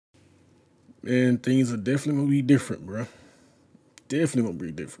Man, things are definitely gonna be different, bro. Definitely gonna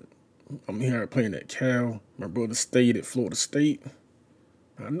be different. I'm here playing at Cal. My brother stayed at Florida State.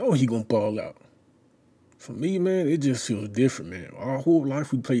 I know he gonna ball out. For me, man, it just feels different, man. Our whole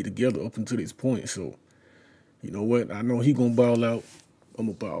life we played together up until this point. So, you know what? I know he gonna ball out. I'm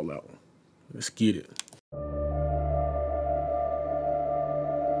gonna ball out. Let's get it.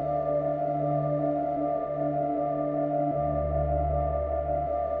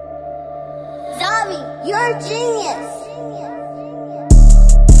 Zombie, you're a genius.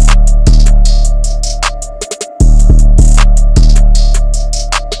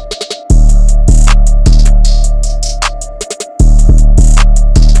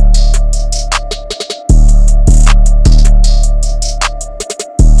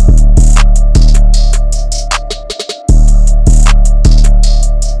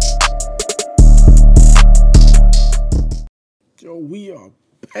 Yo, we are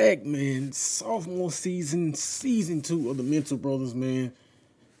back, man. Sophomore season, season 2 of the Mental Brothers, man.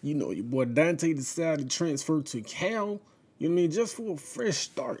 You know, your boy Dante decided to transfer to Cal. You know what I mean? Just for a fresh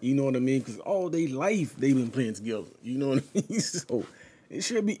start, you know what I mean? Because all day life they've been playing together. You know what I mean? So it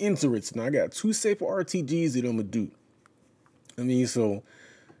should be interesting. I got 2 separate RTGs that I'm gonna do. I mean, so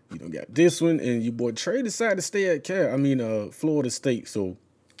you know, got this one, and your boy Trey decided to stay at Florida State. So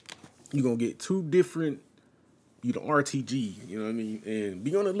you're gonna get 2 different RTG, you know what I mean? And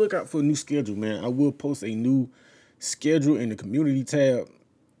be on the lookout for a new schedule, man. I will post a new schedule in the community tab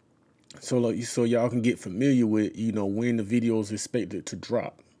so y'all can get familiar with, when the video is expected to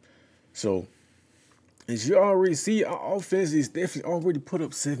drop. So, as you already see, our offense is definitely already put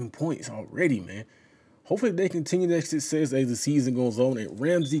up 7 points already, man. Hopefully they continue that success as the season goes on and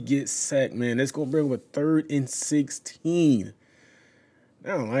Ramsey gets sacked, man. That's going to bring up a 3rd and 16.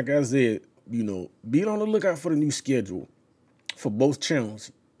 Now, like I said, be on the lookout for the new schedule for both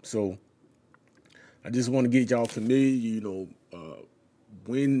channels. So I just want to get y'all familiar,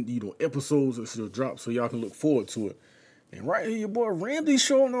 when, episodes will drop so y'all can look forward to it. And right here, your boy Ramsey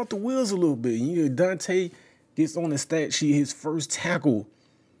showing off the wheels a little bit. Dante gets on the stat sheet, his first tackle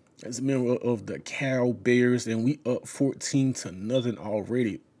as a member of the Cal Bears, and we up 14-0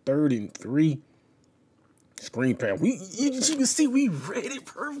 already. 3rd and 3. Screen pass. You can see we read it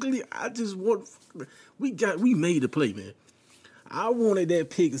perfectly. We made the play, man. I wanted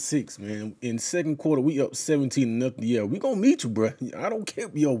that pick 6, man. In second quarter, we up 17-0. Yeah, we gonna meet you, bro. I don't care,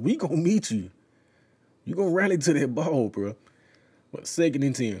 yo. We gonna meet you. You gonna rally to that ball, bro. But 2nd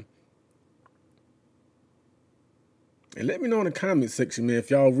and 10. And let me know in the comment section, man, if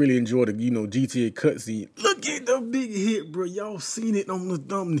y'all really enjoy the, GTA cutscene. Look at the big hit, bro. Y'all seen it on the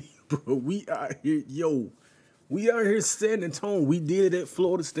thumbnail, bro. We out here, yo. We out here setting the tone. We did it at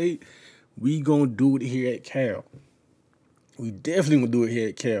Florida State. We gonna do it here at Cal. We definitely gonna do it here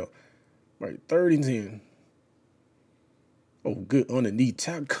at Cal. Right, 3rd and 10. Oh, good underneath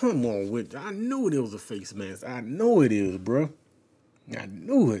tackle. Come on, I knew it was a face mask. I know it is, bro. I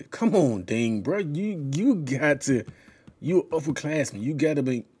knew it. Come on, dang, bro. You got to. You upperclassman. You got to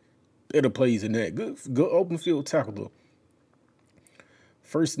make better plays than that. Good open field tackle though.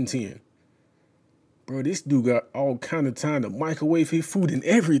 1st and 10. Bro, this dude got all kind of time to microwave his food and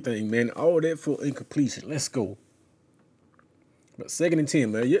everything, man. All that for incompletion. Let's go. But 2nd and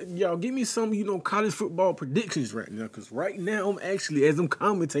 10, man. Y'all give me some, college football predictions right now. Because right now, I'm actually, as I'm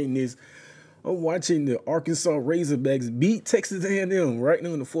commentating this, I'm watching the Arkansas Razorbacks beat Texas A&M right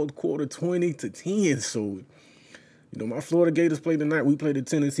now in the 4th quarter, 20-10. So, my Florida Gators play tonight. We play the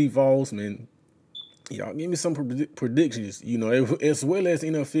Tennessee Vols, man. Y'all give me some predictions, as well as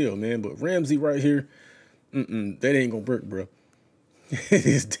NFL, man. But Ramsey right here, that ain't gonna work, bro.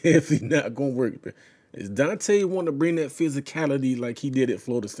 It's definitely not gonna work, bro. Is Dante want to bring that physicality like he did at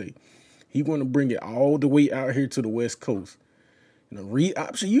Florida State? He want to bring it all the way out here to the West Coast. Read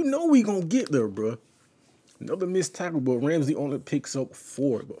option, we gonna get there, bro. Another missed tackle, but Ramsey only picks up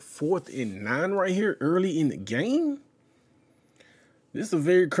 4. But 4th and 9 right here early in the game? This is a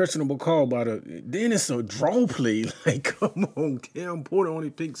very questionable call by then it's a draw play. Like, come on, Cam Porter only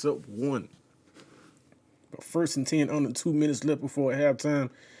picks up 1. But 1st and 10, under 2 minutes left before halftime.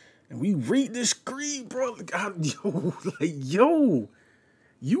 And we read the screen, bro. Yo,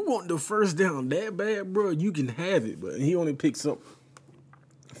 you want the first down that bad, bro? You can have it. But he only picks up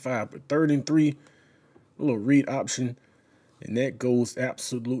 5. But 3rd and 3, a little read option. And that goes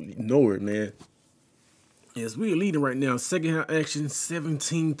absolutely nowhere, man. As we are leading right now, second half action,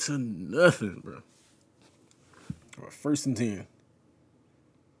 17-0, bro. All right, 1st and 10.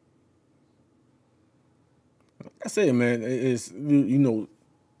 Like I said, man, it's,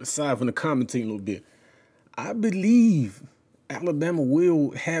 aside from the commentating a little bit, I believe Alabama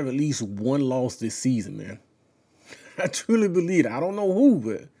will have at least one loss this season, man. I truly believe it. I don't know who,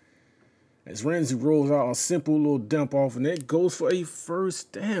 but as Ramsey rolls out a simple little dump off, and that goes for a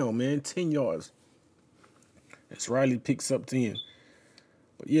first down, man, 10 yards. As Riley picks up 10.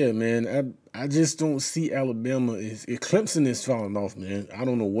 But yeah, man, I just don't see Alabama. Clemson is falling off, man. I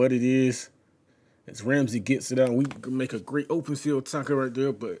don't know what it is. As Ramsey gets it out, we can make a great open field tackle right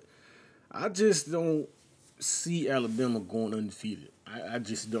there, but I just don't see Alabama going undefeated. I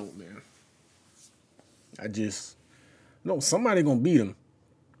just don't, man. Somebody gonna beat them.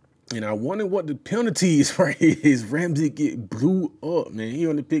 And I wonder what the penalty is right here. Is Ramsey get blew up, man. He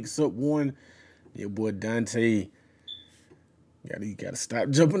only picks up one. Your boy Deontay, you gotta stop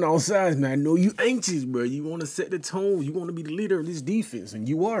jumping all sides, man. I know you anxious, bro. You want to set the tone. You want to be the leader of this defense, and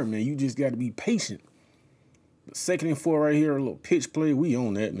you are, man. You just got to be patient. But 2nd and 4 right here, a little pitch play. We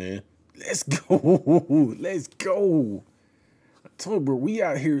on that, man. Let's go. Let's go. I told you, bro, we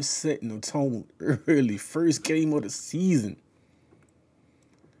out here setting the tone early. First game of the season.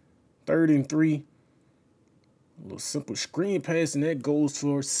 3rd and 3. A little simple screen pass, and that goes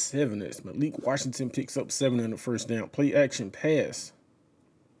for 7. That's Malik Washington picks up 7 on the first down. Play action pass.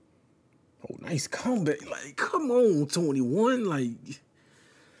 Oh, nice comeback. Like, come on, 21. Like,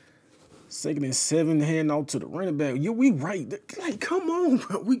 2nd and 7, hand out to the running back. Yo, we right. Like, come on,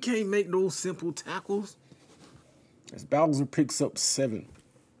 bro. We can't make those simple tackles. As Bowser picks up 7.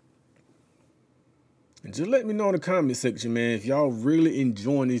 And just let me know in the comment section, man, if y'all really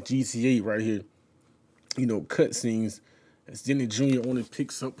enjoying this GTA right here. You know, cutscenes, as Denny Jr. only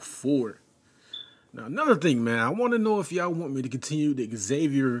picks up 4. Now, another thing, man, I want to know if y'all want me to continue the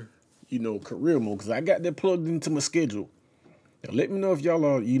Xavier, career mode, because I got that plugged into my schedule. Now, let me know if y'all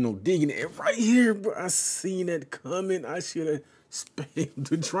are, digging it right here, bro. I seen that coming. I should have spammed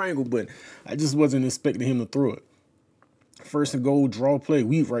the triangle button. I just wasn't expecting him to throw it. 1st and goal, draw play.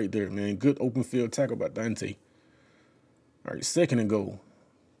 We right there, man. Good open field tackle by Dante. All right, 2nd and goal.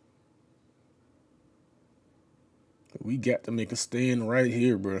 We got to make a stand right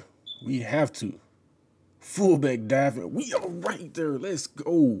here, bro. We have to. Fullback diving. We are right there. Let's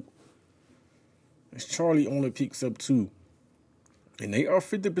go. As Charlie only picks up 2. And they are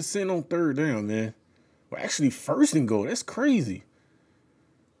 50% on 3rd down, man. Well, actually, 1st and goal. That's crazy.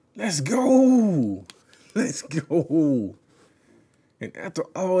 Let's go. Let's go. And after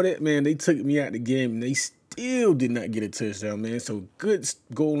all that, man, they took me out of the game, and they still did not get a touchdown, man. So good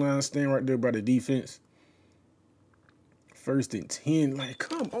goal line stand right there by the defense. 1st and 10. Like,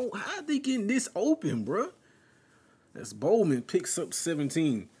 come on. How they getting this open, bro? That's Bowman picks up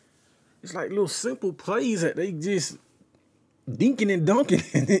 17. It's like little simple plays that they just dinking and dunking,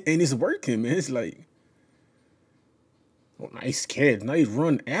 and it's working, man. It's like, oh, nice catch. Nice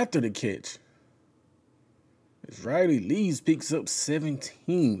run after the catch. As Riley Lees picks up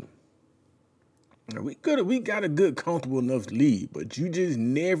 17. Now, we got a good, comfortable enough lead, but you just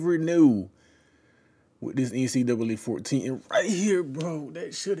never know with this NCAA 14. And right here, bro,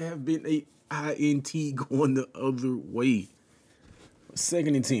 that should have been a INT going the other way.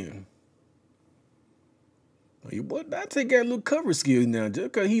 2nd and 10. Your boy Dante got a little cover skills now,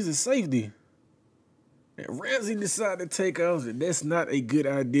 just because he's a safety. And Ramsey decided to take off, and that's not a good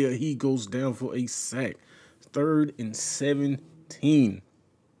idea. He goes down for a sack. 3rd and 17.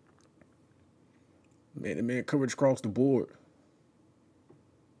 Man coverage across the board.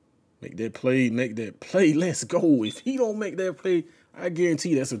 Make that play, make that play. Let's go. If he don't make that play, I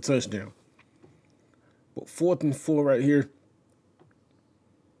guarantee that's a touchdown. But 4th and 4 right here.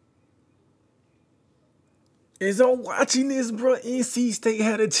 As I'm watching this, bro, NC State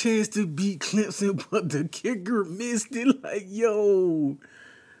had a chance to beat Clemson, but the kicker missed it. Like, yo,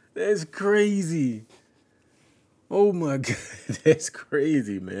 that's crazy. Oh, my God. That's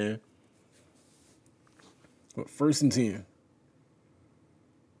crazy, man. But 1st and 10.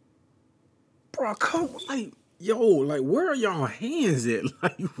 Bro, come on, like, yo, like, where are y'all hands at?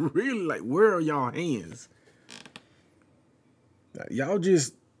 Like, really, like, where are y'all hands? Like, y'all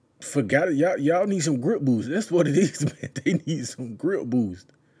just forgot it. Y'all need some grip boost. That's what it is, man. They need some grip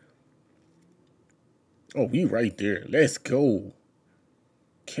boost. Oh, we right there. Let's go.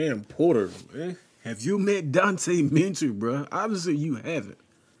 Cam Porter, man. Have you met Dante Mentor, bro? Obviously, you haven't.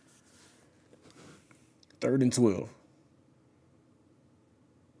 3rd and 12.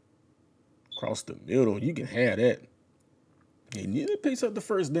 Across the middle. You can have that. And it picks up the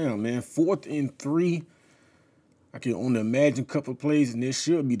first down, man. 4th and 3. I can only imagine a couple of plays, and this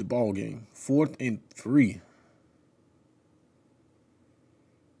should be the ball game. 4th and 3.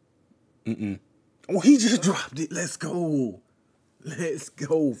 Oh, he just dropped it. Let's go. Let's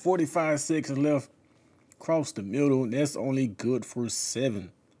go. 45 seconds left. across the middle, and that's only good for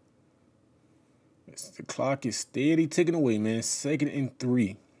 7. The clock is steady ticking away, man. 2nd and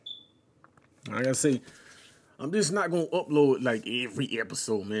 3. Like I say, I'm just not gonna upload like every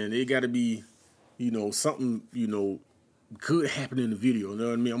episode, man. It gotta be, something, could happen in the video. You know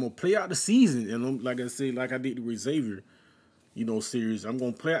what I mean? I'm gonna play out the season, and like I say, like I did with Xavier, series. I'm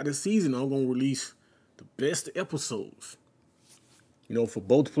gonna play out the season. I'm gonna release the best episodes. For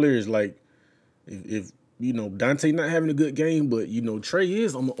both players. Like if Dante not having a good game, but Trey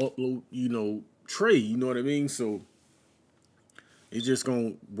is, I'm gonna upload Trey. You know what I mean? So it's just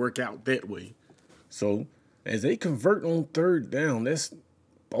gonna work out that way. So as they convert on 3rd down, that's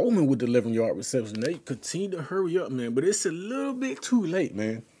Bowman with the 11-yard reception. They continue to hurry up, man. But it's a little bit too late,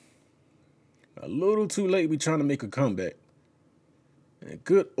 man. A little too late. We trying to make a comeback. And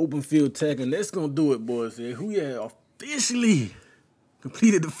good open field tackling. That's going to do it, boys. Who officially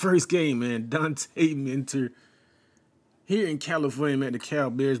completed the first game, man. Deontay Minter here in California, man. The Cal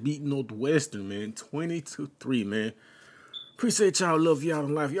Bears beating Northwestern, man. 20-3, man. Appreciate y'all. Love y'all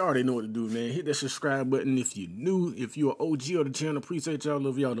in life. You already know what to do, man. Hit that subscribe button if you're new. If you're an OG of the channel, appreciate y'all.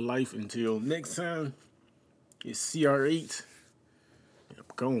 Love y'all to life. Until next time, it's CR8. I'm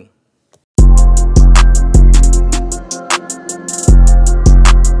gone.